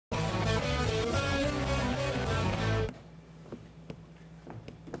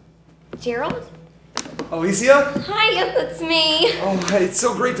Gerald? Alicia? Hi, it's me. Oh, it's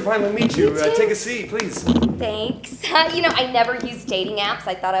so great to finally meet you. Take a seat, please. Thanks. You know, I never use dating apps.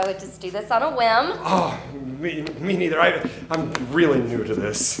 I thought I would just do this on a whim. Oh, me neither. I'm really new to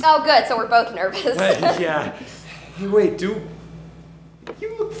this. Oh, good. So we're both nervous. Yeah. Hey, wait, you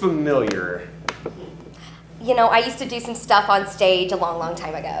look familiar. You know, I used to do some stuff on stage a long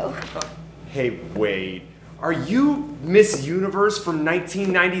time ago. Hey, wait. Are you Miss Universe from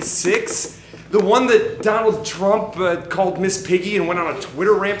 1996? The one that Donald Trump called Miss Piggy and went on a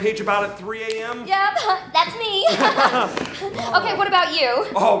Twitter rampage about at 3 a.m.? Yep, that's me. Okay, what about you?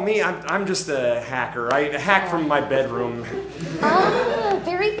 Oh, me? I'm just a hacker. I hack from my bedroom. Ah,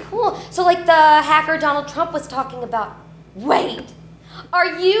 very cool. So like the hacker Donald Trump was talking about. Wait, are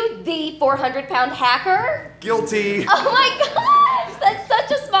you the 400-pound hacker? Guilty. Oh my gosh, that's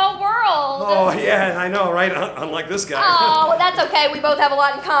such a small world. Oh, yeah, I know, right? Unlike this guy. Oh, well, that's okay. We both have a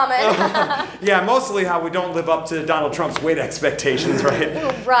lot in common. Yeah, mostly how we don't live up to Donald Trump's weight expectations, right?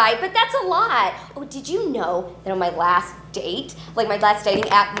 Right, but that's a lot. Oh, did you know that on my last date, like my last dating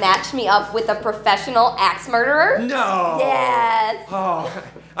app matched me up with a professional axe murderer? No. Yes. Oh,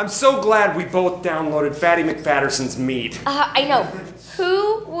 I'm so glad we both downloaded Fatty McFatterson's Meat. I know.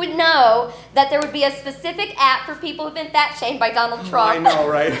 Who would know that there would be a specific app for people who've been fat shamed by Donald Trump? I know,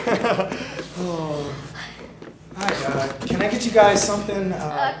 right? Oh. Hi, can I get you guys something?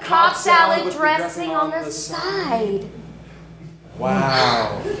 Cobb salad dressing on the side.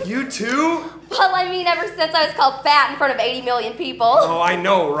 Wow. You too? Well, I mean, ever since I was called fat in front of 80 million people. Oh, I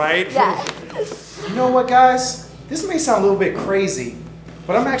know, right? Yeah. You know what, guys? This may sound a little bit crazy,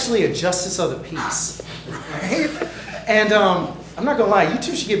 but I'm actually a justice of the peace. Right? And I'm not gonna lie, you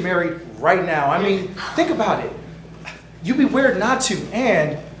two should get married right now. I mean, think about it. You'd be weird not to,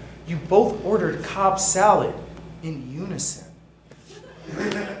 and you both ordered Cobb salad in unison.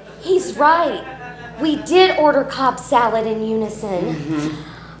 He's right. We did order Cobb salad in unison.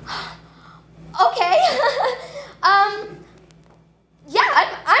 Okay. Yeah,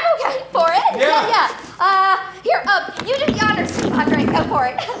 I'm okay for it. Yeah. Here, you do the honors, Andre. Go for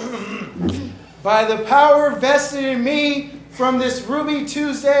it. By the power vested in me from this Ruby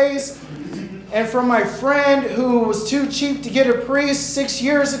Tuesdays and from my friend who was too cheap to get a priest 6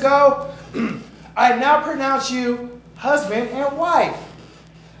 years ago, I now pronounce you husband and wife.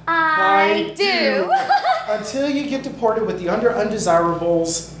 I do. Until you get deported with the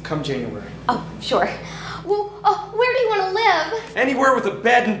undesirables come January. Oh, sure. Well, where do you want to live? Anywhere with a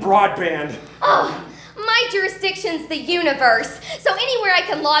bed and broadband. Oh, my jurisdiction's the universe, so anywhere I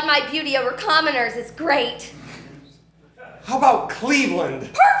can laud my beauty over commoners is great. How about Cleveland?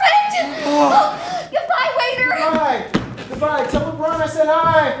 Perfect! Oh, goodbye, waiter! Goodbye! Goodbye! Tell LeBron I said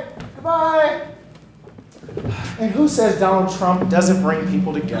hi! Goodbye! And who says Donald Trump doesn't bring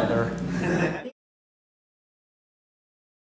people together?